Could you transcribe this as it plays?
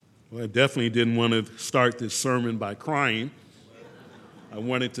Well, I definitely didn't want to start this sermon by crying. I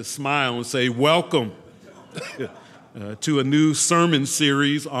wanted to smile and say, welcome to a new sermon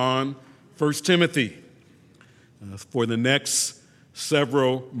series on 1 Timothy. For the next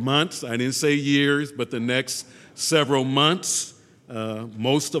several months, I didn't say years, but the next several months,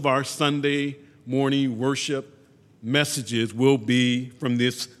 most of our Sunday morning worship messages will be from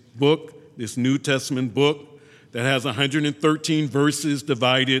this book, this New Testament book, that has 113 verses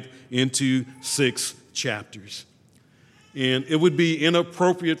divided into 6 chapters. And it would be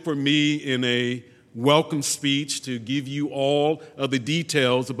inappropriate for me in a welcome speech to give you all of the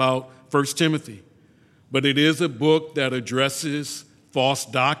details about 1 Timothy. But it is a book that addresses false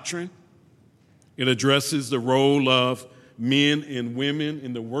doctrine. It addresses the role of men and women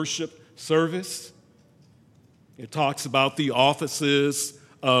in the worship service. It talks about the offices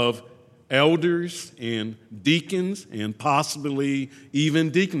of elders and deacons and possibly even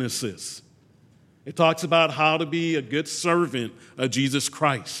deaconesses. It talks about how to be a good servant of Jesus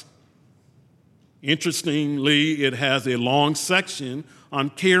Christ. Interestingly, it has a long section on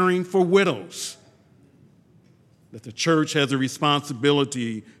caring for widows, that the church has a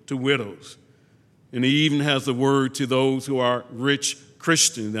responsibility to widows. And it even has a word to those who are rich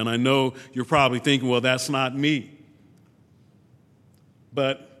Christians. And I know you're probably thinking, well, that's not me.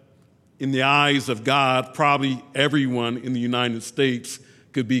 But in the eyes of God, probably everyone in the United States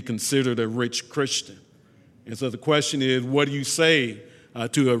could be considered a rich Christian. And so the question is, what do you say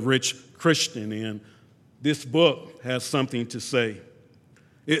to a rich Christian? And this book has something to say.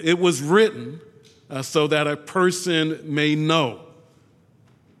 It was written so that a person may know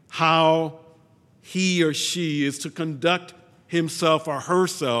how he or she is to conduct himself or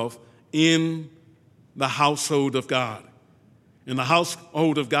herself in the household of God. And the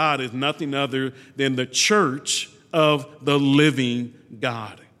household of God is nothing other than the church of the living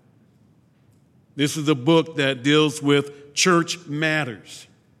God. This is a book that deals with church matters.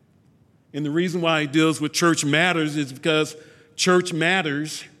 And the reason why it deals with church matters is because church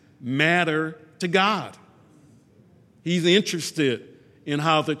matters matter to God. He's interested in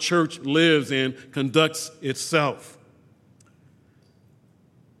how the church lives and conducts itself.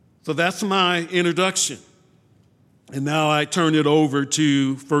 So that's my introduction. And now I turn it over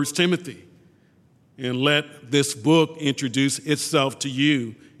to 1 Timothy and let this book introduce itself to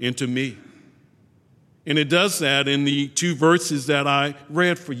you and to me. And it does that in the 2 verses that I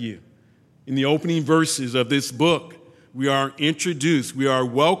read for you. In the opening verses of this book, we are introduced, we are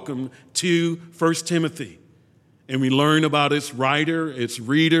welcomed to 1 Timothy. And we learn about its writer, its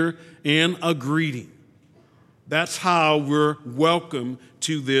reader, and a greeting. That's how we're welcome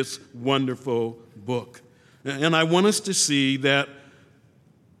to this wonderful book. And I want us to see that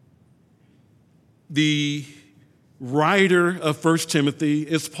the writer of 1 Timothy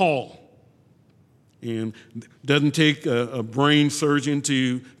is Paul. And it doesn't take a brain surgeon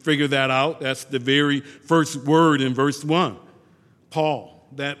to figure that out. That's the very first word in verse 1. Paul,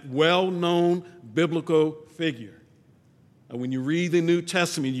 that well-known biblical figure. When you read the New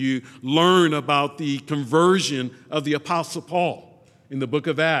Testament, you learn about the conversion of the Apostle Paul. In the book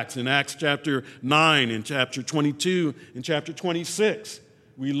of Acts, in Acts chapter 9, in chapter 22, in chapter 26,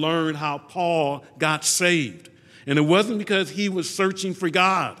 we learn how Paul got saved. And it wasn't because he was searching for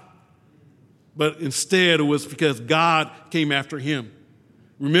God, but instead it was because God came after him.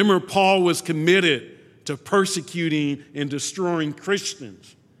 Remember, Paul was committed to persecuting and destroying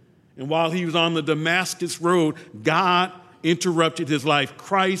Christians. And while he was on the Damascus road, God interrupted his life.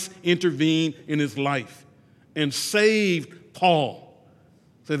 Christ intervened in his life and saved Paul,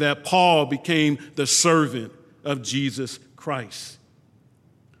 so that Paul became the servant of Jesus Christ.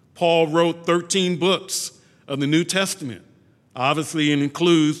 Paul wrote 13 books of the New Testament. Obviously, it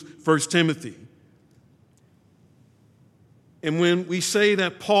includes 1 Timothy. And when we say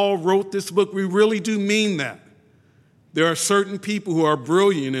that Paul wrote this book, we really do mean that. There are certain people who are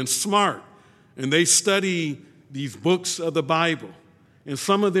brilliant and smart, and they study these books of the Bible. And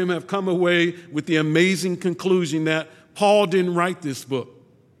some of them have come away with the amazing conclusion that Paul didn't write this book,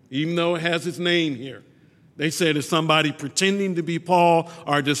 even though it has his name here. They said it's somebody pretending to be Paul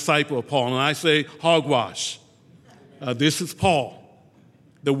or a disciple of Paul. And I say, hogwash. This is Paul,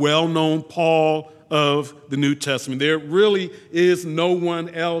 the well-known Paul of the New Testament. There really is no one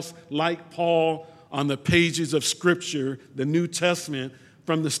else like Paul on the pages of Scripture, the New Testament,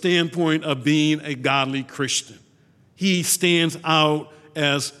 from the standpoint of being a godly Christian. He stands out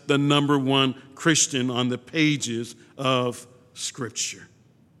as the number one Christian on the pages of Scripture.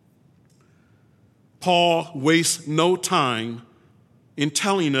 Paul wastes no time in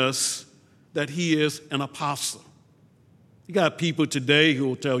telling us that he is an apostle. You got people today who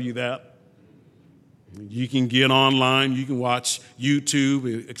will tell you that. You can get online, you can watch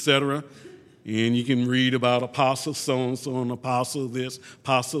YouTube, etc., and you can read about apostle so-and-so and apostle this,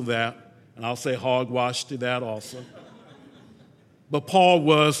 apostle that, and I'll say hogwash to that also. But Paul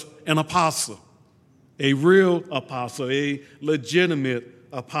was an apostle, a real apostle, a legitimate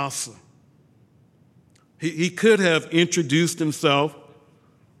apostle. He could have introduced himself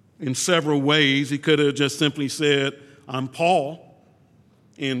in several ways. He could have just simply said, I'm Paul,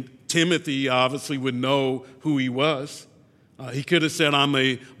 and Timothy obviously would know who he was. He could have said, I'm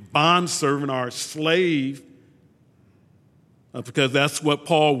a bondservant or a slave, because that's what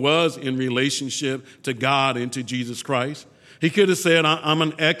Paul was in relationship to God and to Jesus Christ. He could have said, I'm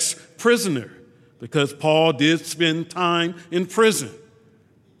an ex-prisoner, because Paul did spend time in prison.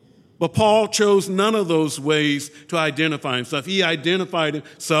 But Paul chose none of those ways to identify himself. He identified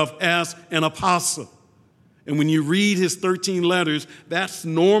himself as an apostle. And when you read his 13 letters, that's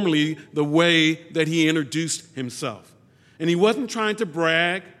normally the way that he introduced himself. And he wasn't trying to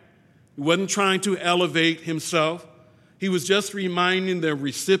brag. He wasn't trying to elevate himself. He was just reminding the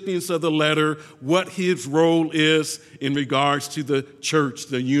recipients of the letter what his role is in regards to the church,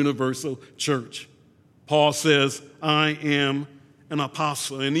 the universal church. Paul says, I am an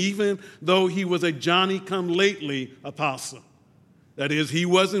apostle. And even though he was a Johnny-come-lately apostle, that is, he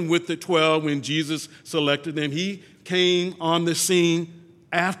wasn't with the 12 when Jesus selected them. He came on the scene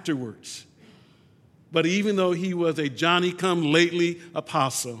afterwards. But even though he was a Johnny-come-lately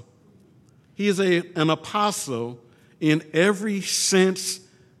apostle, he is an apostle in every sense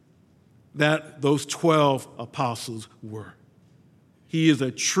that those 12 apostles were. He is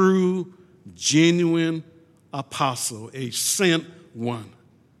a true, genuine apostle, a sent one.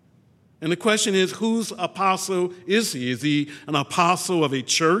 And the question is, whose apostle is he? Is he an apostle of a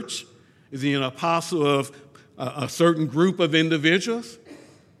church? Is he an apostle of a certain group of individuals?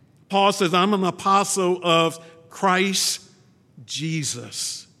 Paul says, I'm an apostle of Christ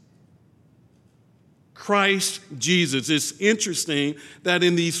Jesus. Christ Jesus. It's interesting that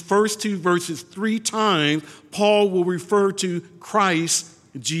in these first two verses, 3 times, Paul will refer to Christ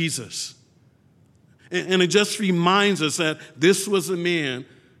Jesus. And it just reminds us that this was a man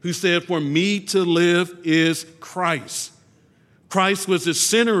who said, for me to live is Christ. Christ was the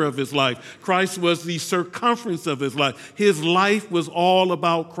center of his life. Christ was the circumference of his life. His life was all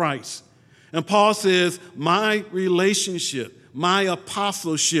about Christ. And Paul says, my relationship, my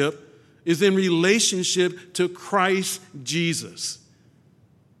apostleship is in relationship to Christ Jesus.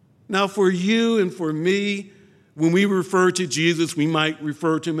 Now, for you and for me, when we refer to Jesus, we might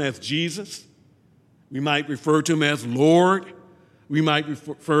refer to him as Jesus. We might refer to him as Lord. We might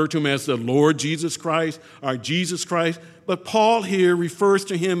refer to him as the Lord Jesus Christ or Jesus Christ. But Paul here refers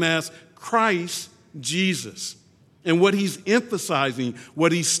to him as Christ Jesus. And what he's emphasizing,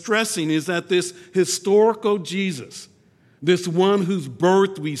 what he's stressing is that this historical Jesus, this one whose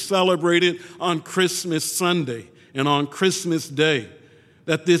birth we celebrated on Christmas Sunday and on Christmas Day,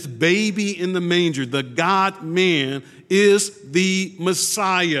 that this baby in the manger, the God-man, is the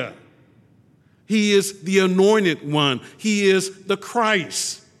Messiah. He is the anointed one. He is the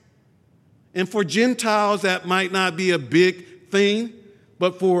Christ. And for Gentiles, that might not be a big thing,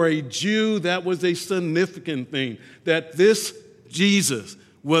 but for a Jew, that was a significant thing, that this Jesus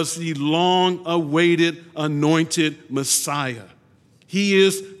was the long-awaited anointed Messiah. He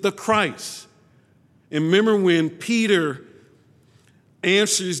is the Christ. And remember when Peter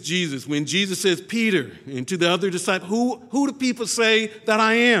answers Jesus, when Jesus says, Peter, and to the other disciple, who do people say that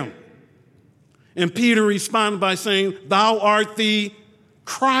I am? And Peter responded by saying, thou art the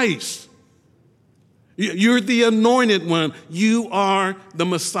Christ. You're the anointed one. You are the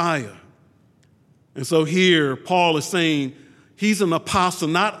Messiah. And so here, Paul is saying he's an apostle,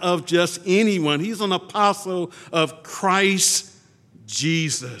 not of just anyone. He's an apostle of Christ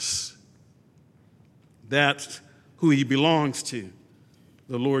Jesus. That's who he belongs to,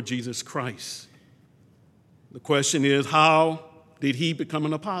 the Lord Jesus Christ. The question is, how did he become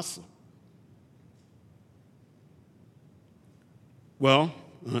an apostle? Well,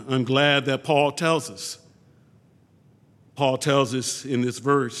 I'm glad that Paul tells us. Paul tells us in this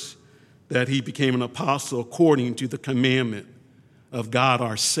verse that he became an apostle according to the commandment of God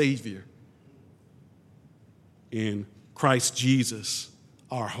our Savior in Christ Jesus,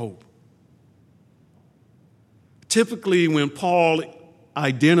 our hope. Typically, when Paul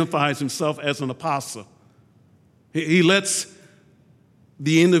identifies himself as an apostle, he lets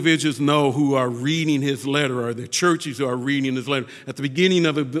the individuals know who are reading his letter, or the churches who are reading his letter. At the beginning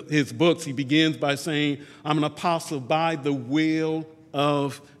of his books, he begins by saying, I'm an apostle by the will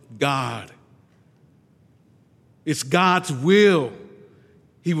of God. It's God's will,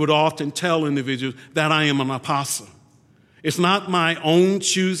 he would often tell individuals, that I am an apostle. It's not my own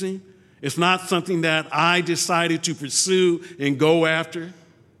choosing. It's not something that I decided to pursue and go after.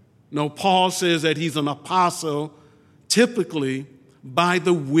 No, Paul says that he's an apostle typically by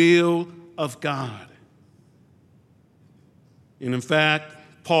the will of God. And in fact,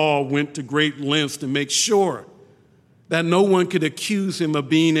 Paul went to great lengths to make sure that no one could accuse him of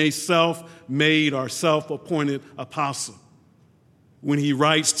being a self-made or self-appointed apostle. When he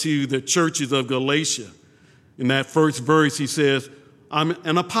writes to the churches of Galatia, in that first verse, he says, I'm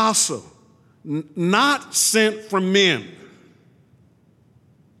an apostle, not sent from men,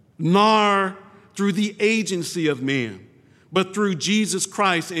 nor through the agency of man, but through Jesus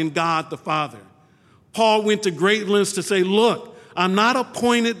Christ and God the Father. Paul went to great lengths to say, look, I'm not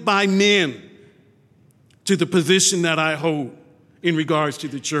appointed by men to the position that I hold in regards to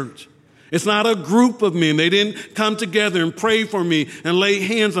the church. It's not a group of men. They didn't come together and pray for me and lay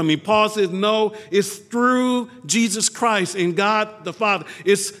hands on me. Paul says, no, it's through Jesus Christ and God the Father.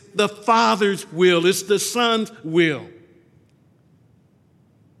 It's the Father's will. It's the Son's will.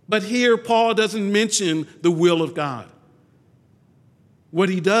 But here, Paul doesn't mention the will of God. What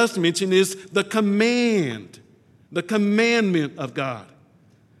he does mention is the commandment of God.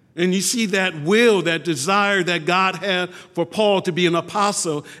 And you see that will, that desire that God had for Paul to be an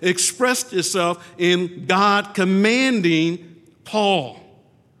apostle expressed itself in God commanding Paul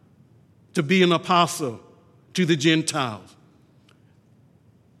to be an apostle to the Gentiles.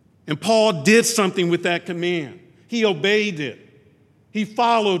 And Paul did something with that command. He obeyed it. He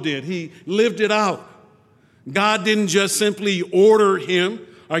followed it. He lived it out. God didn't just simply order him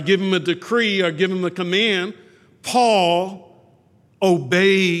or give him a decree or give him a command. Paul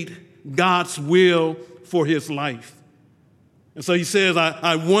obeyed God's will for his life. And so he says,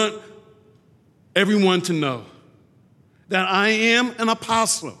 I want everyone to know that I am an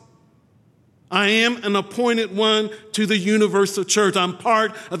apostle. I am an appointed one to the universal church. I'm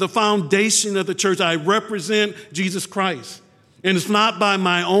part of the foundation of the church. I represent Jesus Christ. And it's not by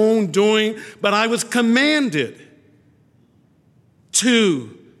my own doing, but I was commanded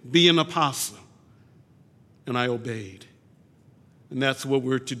to be an apostle. And I obeyed. And that's what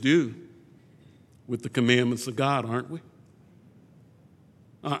we're to do with the commandments of God, aren't we?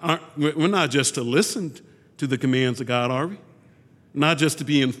 We're not just to listen to the commands of God, are we? Not just to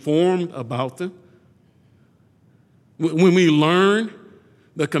be informed about them. When we learn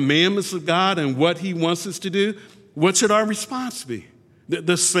the commandments of God and what he wants us to do, what should our response be?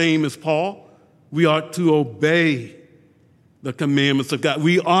 The same as Paul. We ought to obey the commandments of God.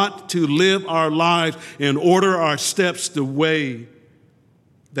 We ought to live our lives and order our steps the way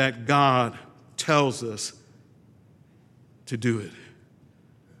that God tells us to do it.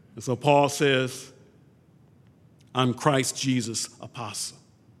 And so Paul says, I'm Christ Jesus' apostle.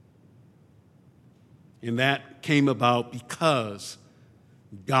 And that came about because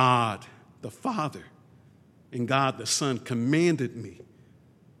God the Father and God the Son commanded me,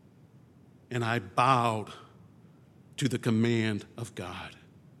 and I bowed to the command of God.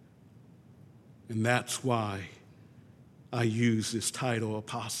 And that's why I use this title,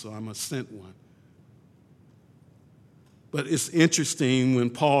 apostle. I'm a sent one. But it's interesting when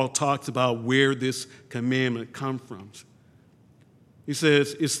Paul talks about where this commandment comes from. He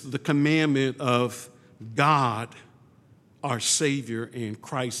says it's the commandment of God, our Savior, and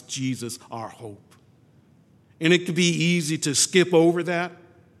Christ Jesus, our hope. And it could be easy to skip over that.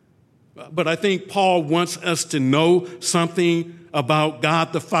 But I think Paul wants us to know something about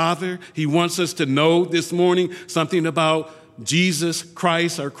God the Father. He wants us to know this morning something about Jesus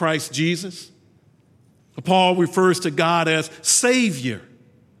Christ, or Christ Jesus. Paul refers to God as Savior.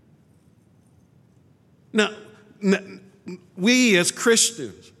 Now, we as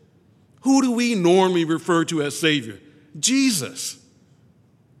Christians, who do we normally refer to as Savior? Jesus.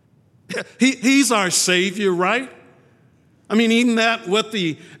 He's our Savior, right? I mean, isn't that what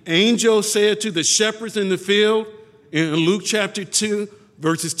the angel said to the shepherds in the field in Luke chapter 2,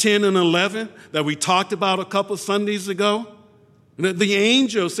 verses 10 and 11 that we talked about a couple Sundays ago? The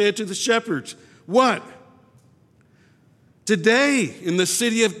angel said to the shepherds, what? Today in the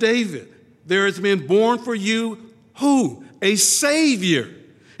city of David, there has been born for you who? A Savior.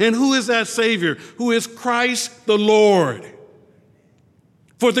 And who is that Savior? Who is Christ the Lord.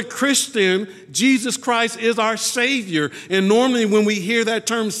 For the Christian, Jesus Christ is our Savior. And normally when we hear that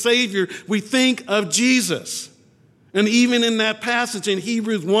term Savior, we think of Jesus. And even in that passage in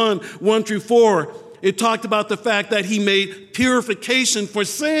Hebrews 1 through 4, it talked about the fact that he made purification for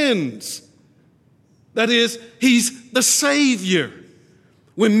sins. That is, he's the Savior.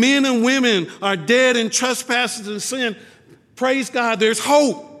 When men and women are dead in trespasses and sin, praise God, there's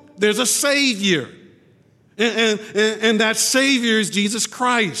hope. There's a Savior. And that Savior is Jesus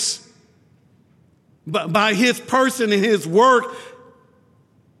Christ. But by his person and his work,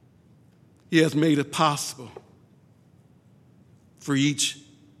 he has made it possible for each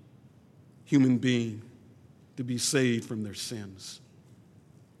human being to be saved from their sins.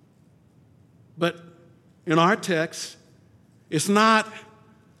 But in our text, it's not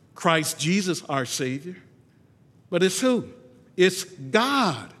Christ Jesus, our Savior, but it's who? It's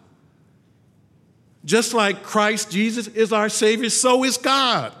God. Just like Christ Jesus is our Savior, so is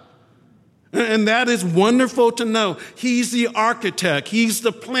God. And that is wonderful to know. He's the architect. He's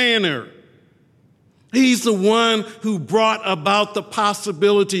the planner. He's the one who brought about the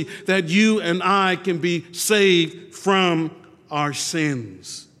possibility that you and I can be saved from our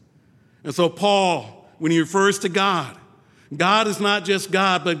sins. And so Paul, when he refers to God, God is not just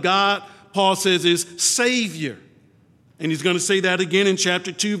God, but God, Paul says, is Savior. And he's going to say that again in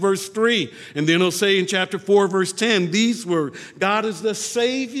chapter 2, verse 3. And then he'll say in chapter 4, verse 10, these words: God is the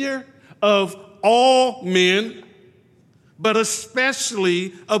Savior of all men, but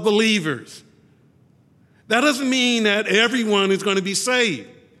especially of believers. That doesn't mean that everyone is going to be saved.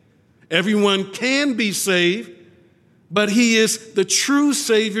 Everyone can be saved, but he is the true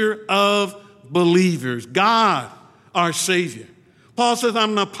Savior of believers. God, our Savior. Paul says,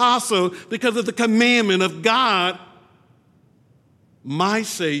 I'm an apostle because of the commandment of God, my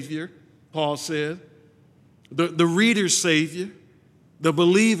Savior, Paul said, the reader's Savior, the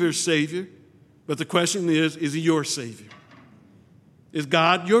believer's Savior. But the question is he your Savior? Is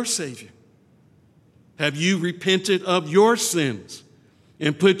God your Savior? Have you repented of your sins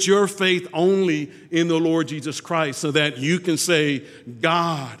and put your faith only in the Lord Jesus Christ so that you can say,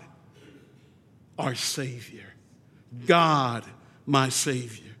 God, our Savior. God, my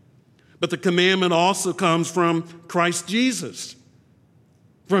Savior. But the commandment also comes from Christ Jesus,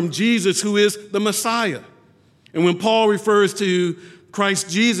 from Jesus, who is the Messiah. And when Paul refers to Christ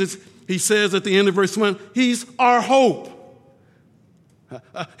Jesus, he says at the end of verse 1, he's our hope.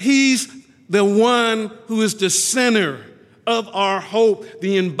 He's the one who is the center of our hope,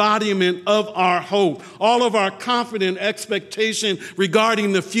 the embodiment of our hope. All of our confident expectation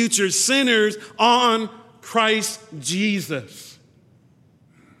regarding the future centers on Christ Jesus.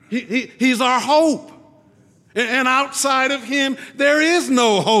 He's our hope. And outside of him, there is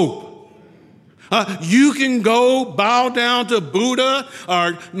no hope. You can go bow down to Buddha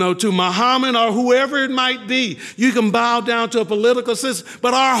or to Muhammad or whoever it might be. You can bow down to a political system,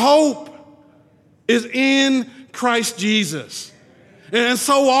 but our hope is in Christ Jesus. And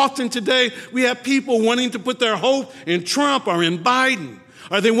so often today, we have people wanting to put their hope in Trump or in Biden,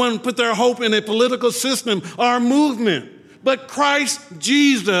 or they want to put their hope in a political system or a movement. But Christ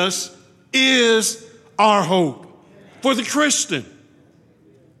Jesus is our hope for the Christian.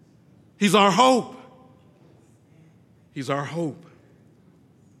 He's our hope. He's our hope.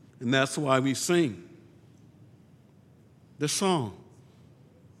 And that's why we sing this song.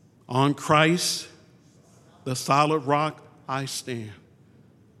 On Christ, the solid rock, I stand.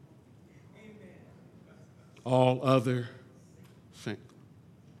 All other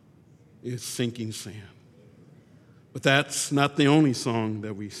is sinking sand. But that's not the only song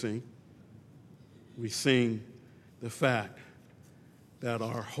that we sing. We sing the fact that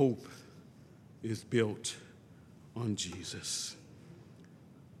our hope is built on Jesus.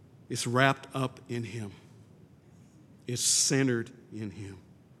 It's wrapped up in him. It's centered in him.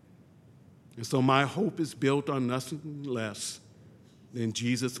 And so my hope is built on nothing less than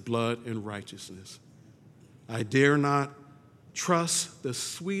Jesus' blood and righteousness. I dare not trust the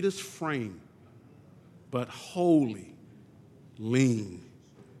sweetest frame, but wholly lean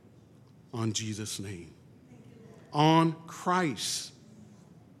on Jesus' name. On Christ,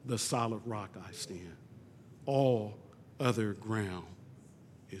 the solid rock I stand. All other ground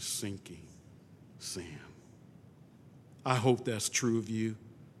is sinking sand. I hope that's true of you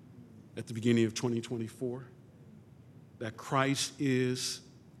at the beginning of 2024, that Christ is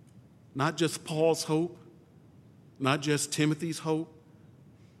not just Paul's hope, not just Timothy's hope,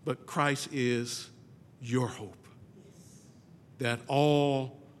 but Christ is your hope. That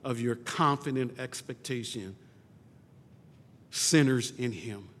all of your confident expectation centers in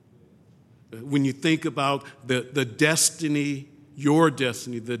him. When you think about the destiny, your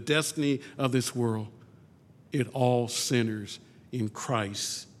destiny, the destiny of this world, it all centers in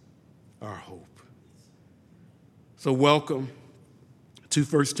Christ, our hope. So welcome to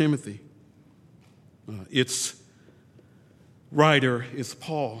 1 Timothy. Its writer is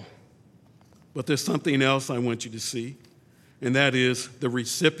Paul, but there's something else I want you to see. and that is the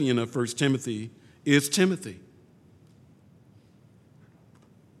recipient of 1 Timothy is Timothy.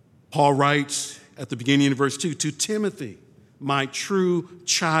 Paul writes at the beginning of verse 2, to Timothy, my true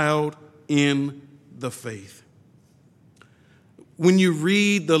child in the faith. When you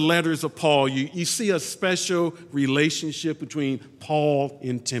read the letters of Paul, you see a special relationship between Paul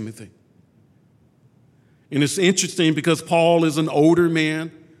and Timothy. And it's interesting because Paul is an older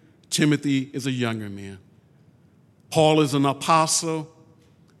man, Timothy is a younger man. Paul is an apostle,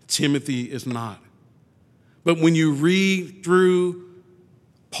 Timothy is not. But when you read through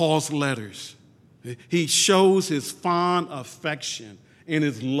Paul's letters, he shows his fond affection and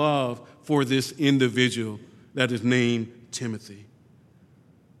his love for this individual that is named Timothy.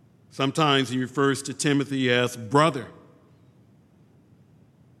 Sometimes he refers to Timothy as brother,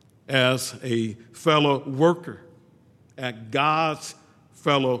 as a fellow worker, as God's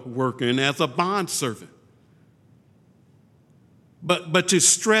fellow worker, and as a bondservant. But to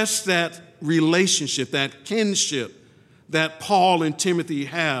stress that relationship, that kinship that Paul and Timothy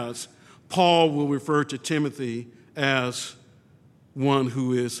has, Paul will refer to Timothy as one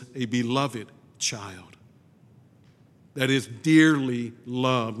who is a beloved child, that is dearly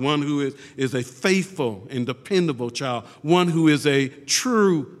loved, one who is a faithful and dependable child, one who is a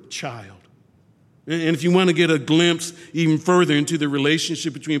true child. And if you want to get a glimpse even further into the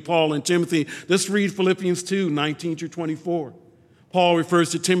relationship between Paul and Timothy, let's read Philippians 2, 19 through 24. Paul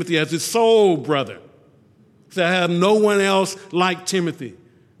refers to Timothy as his soul brother. He said, I have no one else like Timothy,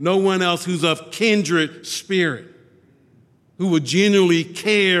 no one else who's of kindred spirit, who would genuinely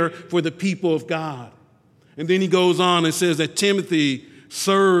care for the people of God. And then he goes on and says that Timothy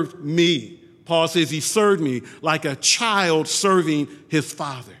served me. Paul says he served me like a child serving his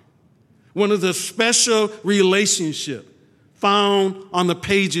father. One of the special relationships found on the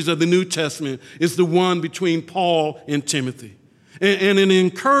pages of the New Testament is the one between Paul and Timothy. And it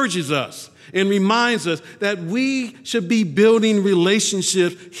encourages us and reminds us that we should be building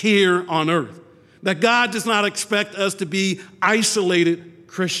relationships here on earth. That God does not expect us to be isolated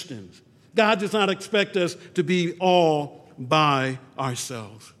Christians. God does not expect us to be all by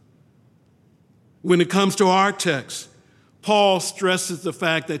ourselves. When it comes to our text, Paul stresses the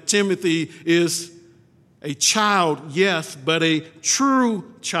fact that Timothy is a child, yes, but a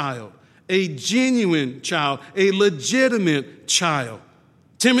true child, a genuine child, a legitimate child.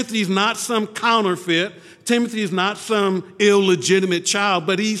 Timothy is not some counterfeit. Timothy is not some illegitimate child,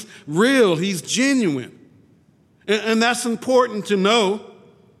 but he's real, he's genuine. And that's important to know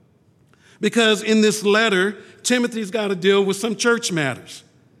because in this letter, Timothy's got to deal with some church matters.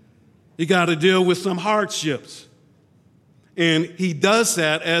 He got to deal with some hardships. And he does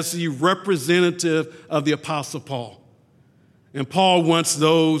that as the representative of the Apostle Paul. And Paul wants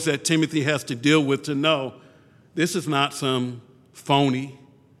those that Timothy has to deal with to know this is not some phony,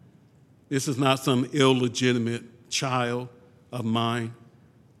 this is not some illegitimate child of mine.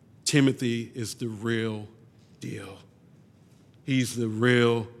 Timothy is the real deal. He's the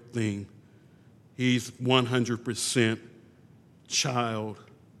real thing. He's 100% child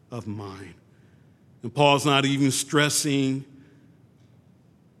of mine. And Paul's not even stressing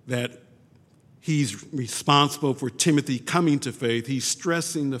that he's responsible for Timothy coming to faith. He's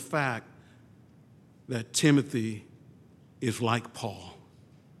stressing the fact that Timothy is like Paul.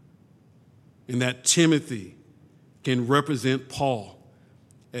 And that Timothy can represent Paul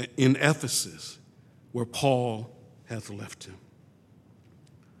in Ephesus, where Paul has left him.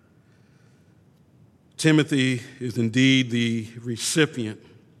 Timothy is indeed the recipient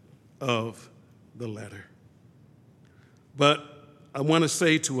of the letter. But I want to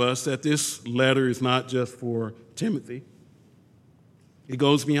say to us that this letter is not just for Timothy. It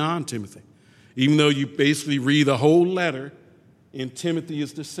goes beyond Timothy. Even though you basically read the whole letter, and Timothy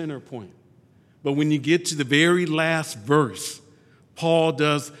is the center point. But when you get to the very last verse, Paul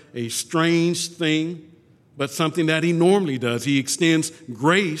does a strange thing, but something that he normally does. He extends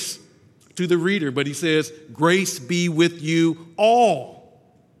grace to the reader, but he says, grace be with you all.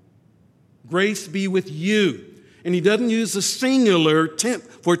 Grace be with you. And he doesn't use the singular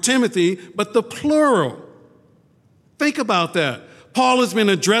for Timothy, but the plural. Think about that. Paul has been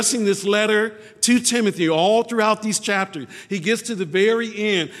addressing this letter to Timothy all throughout these chapters. He gets to the very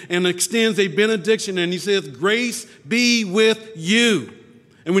end and extends a benediction, and he says, grace be with you.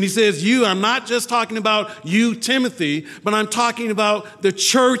 And when he says you, I'm not just talking about you, Timothy, but I'm talking about the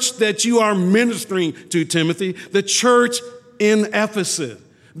church that you are ministering to, Timothy, the church in Ephesus.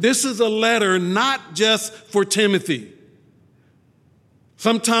 This is a letter not just for Timothy.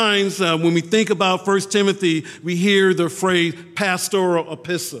 Sometimes when we think about 1 Timothy, we hear the phrase pastoral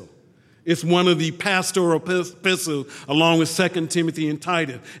epistle. It's one of the pastoral epistles along with 2 Timothy and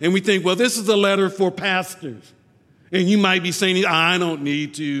Titus. And we think, well, this is a letter for pastors. And you might be saying, I don't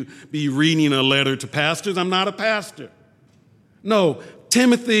need to be reading a letter to pastors. I'm not a pastor. No,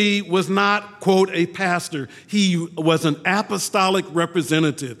 Timothy was not, quote, a pastor. He was an apostolic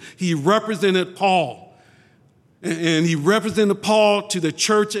representative. He represented Paul. And he represented Paul to the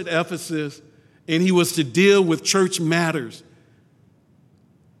church at Ephesus, and he was to deal with church matters.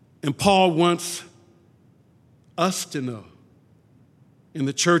 And Paul wants us to know, and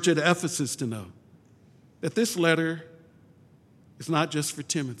the church at Ephesus to know, that this letter is not just for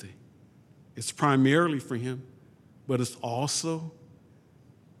Timothy. It's primarily for him, but it's also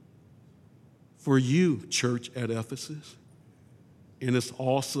for you, church at Ephesus. And it's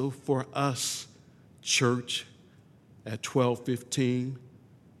also for us, church at 1215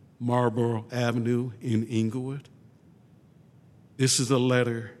 Marlborough Avenue in Inglewood. This is a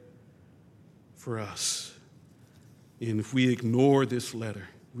letter for us. And if we ignore this letter,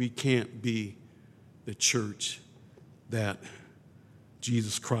 we can't be the church that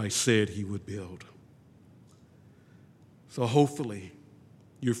Jesus Christ said he would build. So hopefully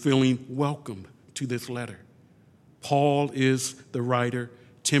you're feeling welcomed to this letter. Paul is the writer.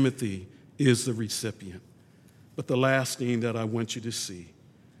 Timothy is the recipient. But the last thing that I want you to see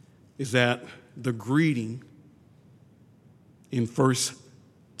is that the greeting in 1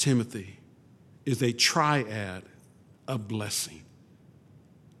 Timothy is a triad of blessing.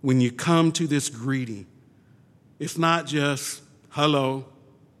 When you come to this greeting, it's not just, hello,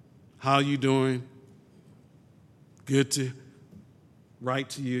 how you doing? Good to write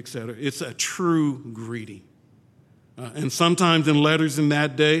to you, etc. It's a true greeting. And sometimes in letters in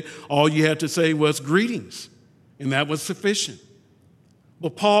that day, all you had to say was greetings, and that was sufficient.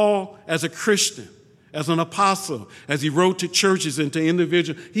 But Paul, as a Christian, as an apostle, as he wrote to churches and to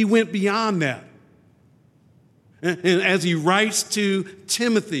individuals, he went beyond that. And as he writes to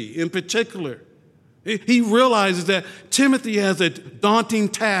Timothy in particular, he realizes that Timothy has a daunting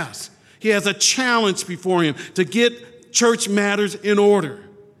task. He has a challenge before him to get church matters in order.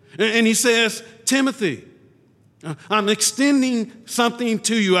 And he says, Timothy, I'm extending something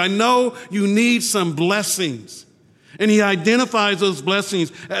to you. I know you need some blessings. And he identifies those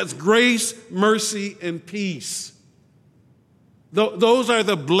blessings as grace, mercy, and peace. Those are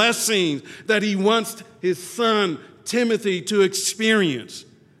the blessings that he wants his son Timothy to experience.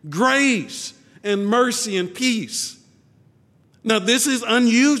 Grace and mercy and peace. Now, this is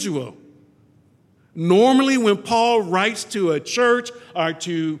unusual. Normally, when Paul writes to a church or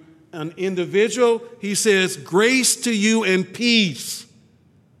to an individual, he says, grace to you and peace.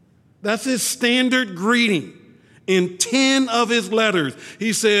 That's his standard greeting. In 10 of his letters,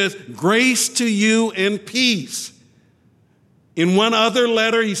 he says, grace to you and peace. In one other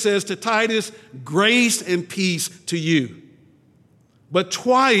letter, he says to Titus, grace and peace to you. But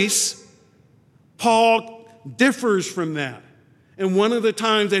twice, Paul differs from that. And one of the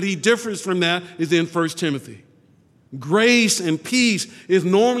times that he differs from that is in 1 Timothy. Grace and peace is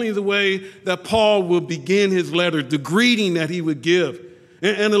normally the way that Paul will begin his letter, the greeting that he would give.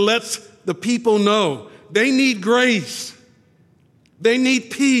 And it lets the people know they need grace. They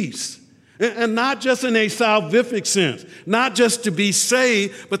need peace. And not just in a salvific sense, not just to be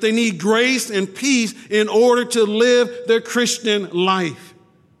saved, but they need grace and peace in order to live their Christian life.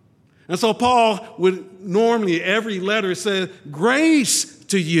 And so Paul would normally, every letter say, grace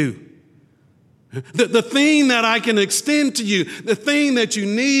to you. The thing that I can extend to you, the thing that you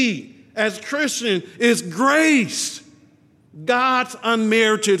need as Christian is grace, God's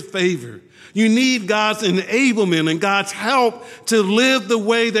unmerited favor. You need God's enablement and God's help to live the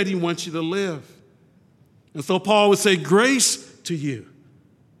way that he wants you to live. And so Paul would say, grace to you.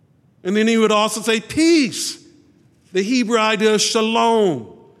 And then he would also say, peace. The Hebrew idea of shalom.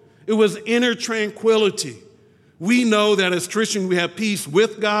 It was inner tranquility. We know that as Christians we have peace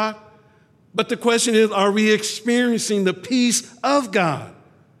with God. But the question is, are we experiencing the peace of God?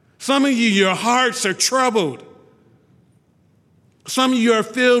 Some of you, your hearts are troubled. Some of you are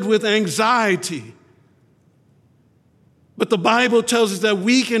filled with anxiety. But the Bible tells us that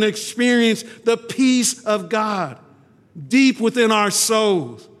we can experience the peace of God deep within our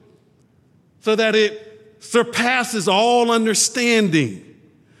souls so that it surpasses all understanding,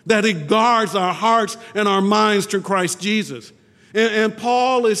 that it guards our hearts and our minds to Christ Jesus. And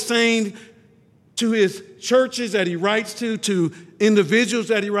Paul is saying to his churches that he writes to individuals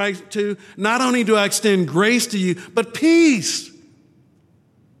that he writes to, not only do I extend grace to you, but peace.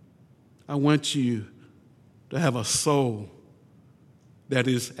 I want you to have a soul that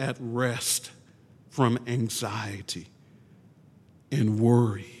is at rest from anxiety and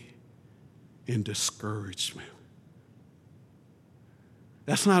worry and discouragement.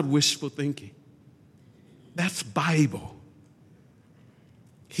 That's not wishful thinking. That's Bible.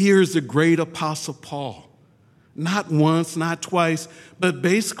 Here's the great apostle Paul. Not once, not twice, but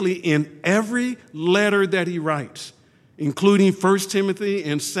basically in every letter that he writes, including 1 Timothy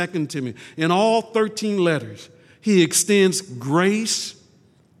and 2 Timothy, in all 13 letters, he extends grace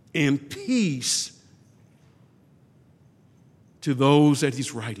and peace to those that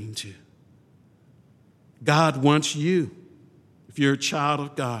he's writing to. God wants you, if you're a child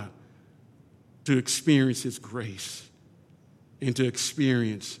of God, to experience his grace and to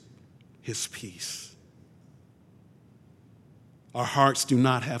experience his peace. Our hearts do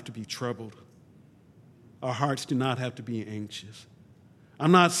not have to be troubled. Our hearts do not have to be anxious.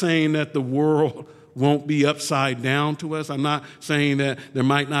 I'm not saying that the world won't be upside down to us. I'm not saying that there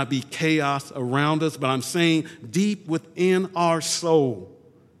might not be chaos around us, but I'm saying deep within our soul,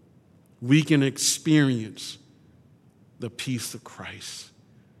 we can experience the peace of Christ,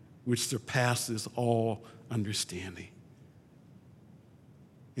 which surpasses all understanding.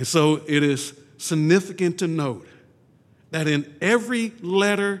 And so it is significant to note that in every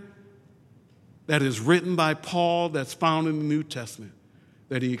letter that is written by Paul that's found in the New Testament,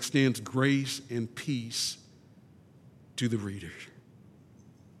 that he extends grace and peace to the reader.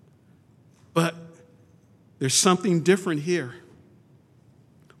 But there's something different here.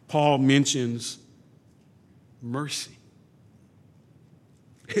 Paul mentions mercy.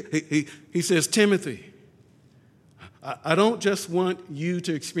 He says, Timothy, I don't just want you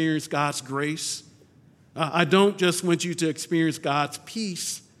to experience God's grace. I don't just want you to experience God's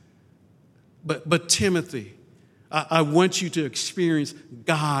peace. But Timothy, I want you to experience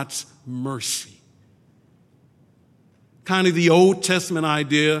God's mercy. Kind of the Old Testament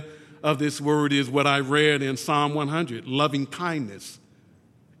idea of this word is what I read in Psalm 100, loving kindness.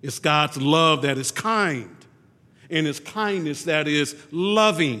 It's God's love that is kind, and it's kindness that is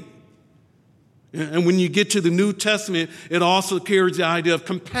loving. And when you get to the New Testament, it also carries the idea of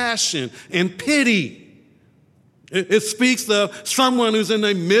compassion and pity. It speaks of someone who's in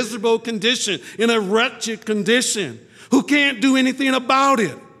a miserable condition, in a wretched condition, who can't do anything about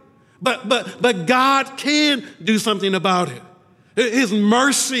it. But God can do something about it. His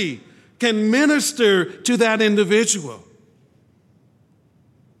mercy can minister to that individual.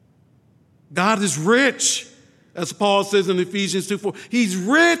 God is rich, as Paul says in Ephesians 2:4. He's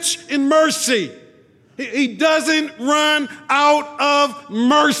rich in mercy. He doesn't run out of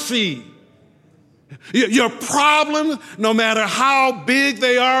mercy. Your problems, no matter how big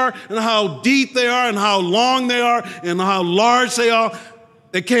they are and how deep they are and how long they are and how large they are,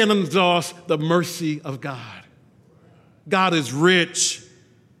 they can't exhaust the mercy of God. God is rich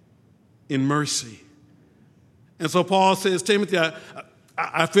in mercy. And so Paul says, Timothy,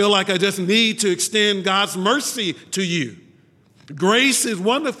 I feel like I just need to extend God's mercy to you. Grace is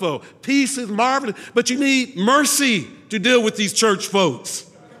wonderful. Peace is marvelous. But you need mercy to deal with these church folks.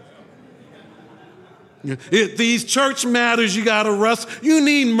 These church matters you got to wrestle. You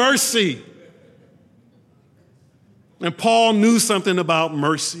need mercy. And Paul knew something about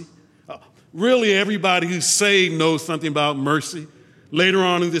mercy. Really, everybody who's saved knows something about mercy. Later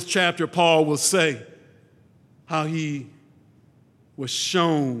on in this chapter, Paul will say how he was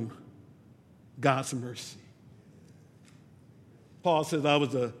shown God's mercy. Paul says, I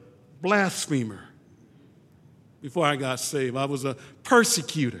was a blasphemer before I got saved. I was a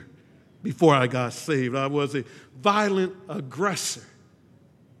persecutor before I got saved. I was a violent aggressor.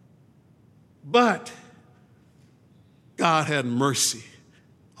 But God had mercy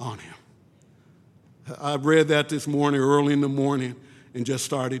on him. I read that this morning, early in the morning, and just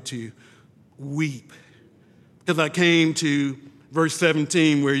started to weep. Because I came to verse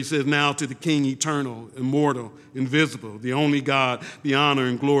 17 where he says, now to the King eternal, immortal, invisible, the only God, be honor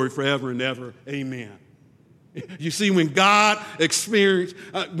and glory forever and ever. Amen. You see, when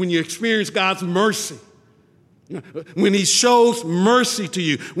you experience God's mercy, when he shows mercy to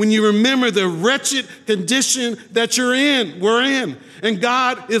you, when you remember the wretched condition that we're in, and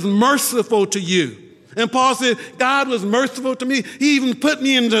God is merciful to you. And Paul said, God was merciful to me. He even put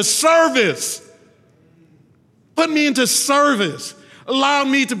me into service. Allowed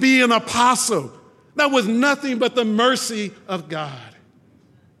me to be an apostle. That was nothing but the mercy of God.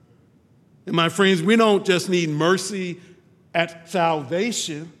 And my friends, we don't just need mercy at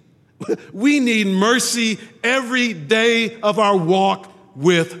salvation. We need mercy every day of our walk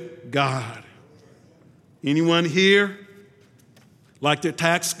with God. Anyone here, like the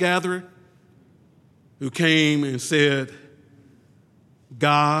tax gatherer, who came and said,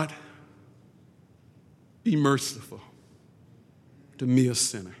 God, be merciful to me, a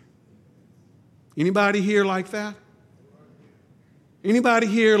sinner. Anybody here like that? Anybody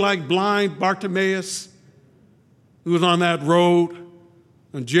here like blind Bartimaeus, who was on that road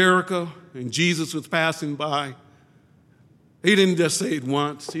in Jericho and Jesus was passing by? He didn't just say it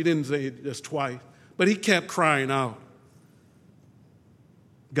once. He didn't say it just twice. But he kept crying out,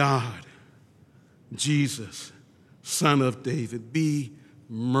 God, Jesus, Son of David, be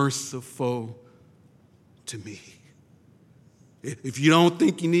merciful to me. If you don't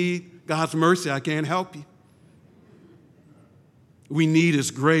think you need God's mercy, I can't help you. We need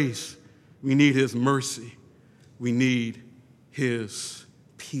his grace. We need his mercy. We need his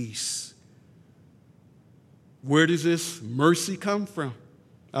peace. Where does this mercy come from?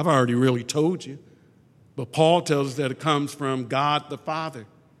 I've already really told you. But Paul tells us that it comes from God the Father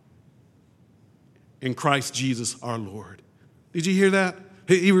and Christ Jesus our Lord. Did you hear that?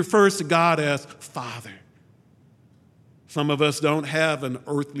 He refers to God as Father. Some of us don't have an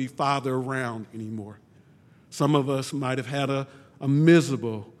earthly father around anymore. Some of us might have had a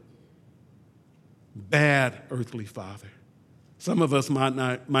miserable, bad earthly father. Some of us might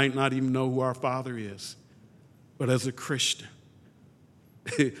not even know who our father is. But as a Christian,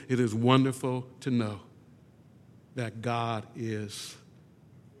 it is wonderful to know that God is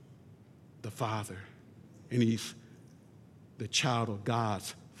the Father, and he's the child of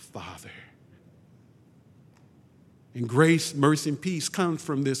God's Father. And grace, mercy, and peace comes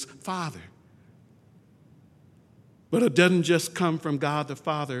from this Father. But it doesn't just come from God the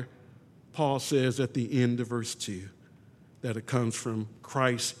Father. Paul says at the end of verse 2 that it comes from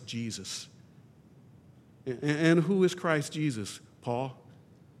Christ Jesus. And who is Christ Jesus, Paul?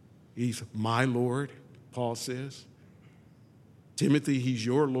 He's my Lord, Paul says. Timothy, he's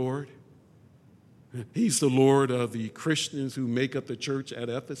your Lord. He's the Lord of the Christians who make up the church at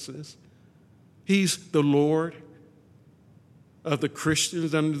Ephesus. He's the Lord of the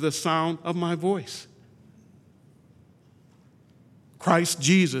Christians under the sound of my voice. Christ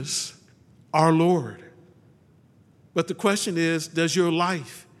Jesus, our Lord. But the question is, does your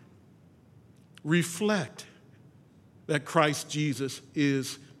life reflect that Christ Jesus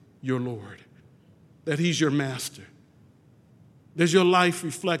is your Lord, that he's your master? Does your life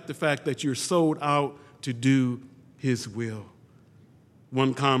reflect the fact that you're sold out to do his will?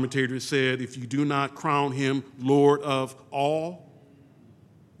 One commentator said, if you do not crown him Lord of all,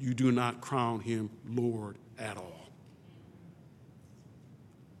 you do not crown him Lord at all.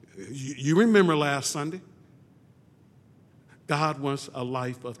 You remember last Sunday? God wants a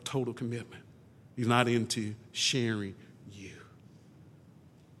life of total commitment. He's not into sharing you.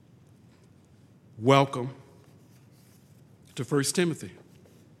 Welcome to 1 Timothy.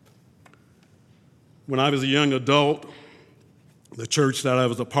 When I was a young adult, the church that I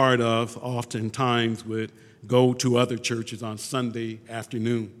was a part of oftentimes would go to other churches on Sunday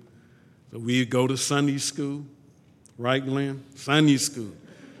afternoon. So we'd go to Sunday school, right, Glenn? Sunday school.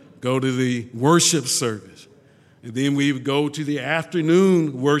 Go to the worship service. And then we would go to the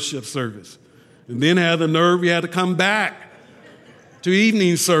afternoon worship service. And then had the nerve, we had to come back to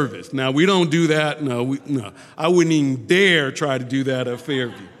evening service. Now, we don't do that. No, I wouldn't even dare try to do that at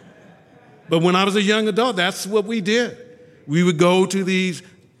Fairview. But when I was a young adult, that's what we did. We would go to these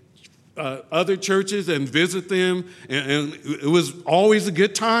other churches and visit them, and it was always a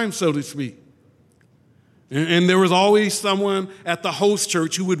good time, so to speak. And there was always someone at the host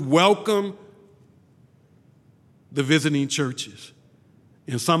church who would welcome the visiting churches.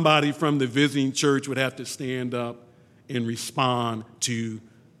 And somebody from the visiting church would have to stand up and respond to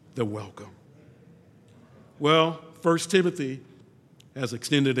the welcome. Well, 1 Timothy has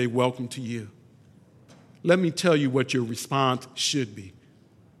extended a welcome to you. Let me tell you what your response should be.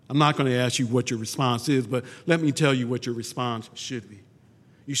 I'm not going to ask you what your response is, but let me tell you what your response should be.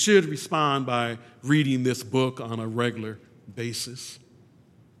 You should respond by reading this book on a regular basis.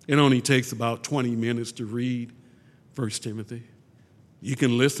 It only takes about 20 minutes to read 1 Timothy. You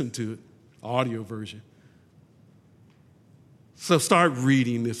can listen to it, audio version. So start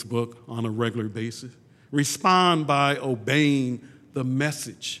reading this book on a regular basis. Respond by obeying the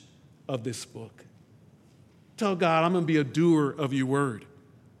message of this book. Tell God, I'm going to be a doer of your word.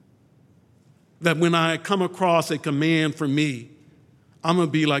 That when I come across a command from me, I'm going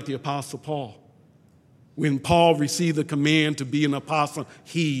to be like the Apostle Paul. When Paul received the command to be an apostle,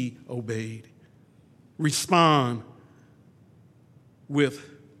 he obeyed. Respond with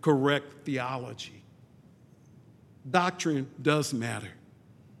correct theology. Doctrine does matter.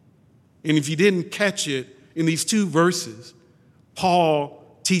 And if you didn't catch it, in these two verses, Paul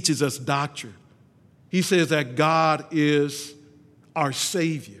teaches us doctrine. He says that God is our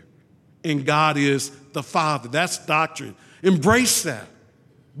Savior and God is the Father. That's doctrine. Embrace that.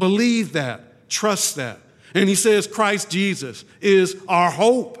 Believe that. Trust that. And he says Christ Jesus is our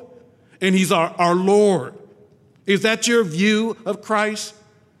hope, and he's our Lord. Is that your view of Christ?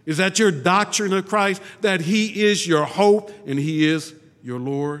 Is that your doctrine of Christ, that he is your hope and he is your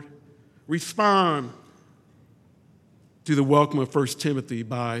Lord? Respond to the welcome of 1 Timothy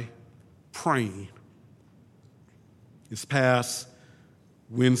by praying. This past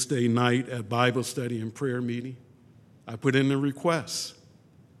Wednesday night at Bible study and prayer meeting, I put in a request.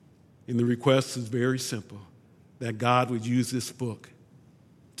 And the request is very simple, that God would use this book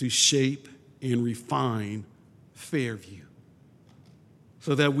to shape and refine Fairview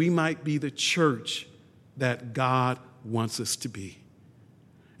so that we might be the church that God wants us to be.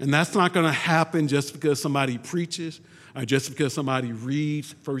 And that's not going to happen just because somebody preaches or just because somebody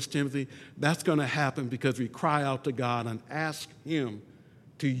reads 1 Timothy. That's going to happen because we cry out to God and ask him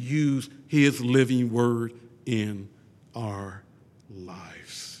to use his living word in our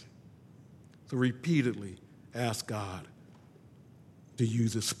lives. So repeatedly ask God to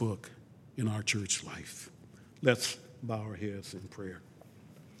use this book in our church life. Let's bow our heads in prayer.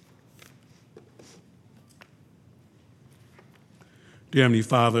 Dear Heavenly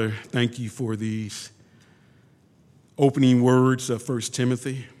Father, thank you for these opening words of 1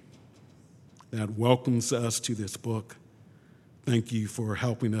 Timothy that welcomes us to this book. Thank you for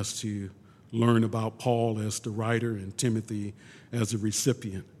helping us to learn about Paul as the writer and Timothy as a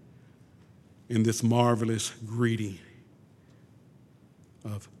recipient in this marvelous greeting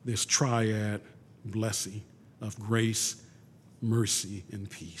of this triad blessing of grace, mercy, and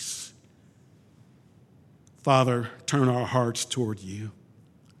peace. Father, turn our hearts toward you.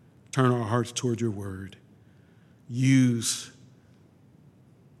 Turn our hearts toward your word. Use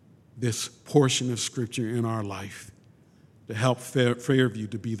this portion of Scripture in our life to help Fairview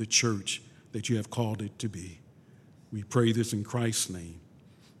to be the church that you have called it to be. We pray this in Christ's name.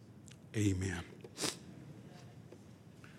 Amen.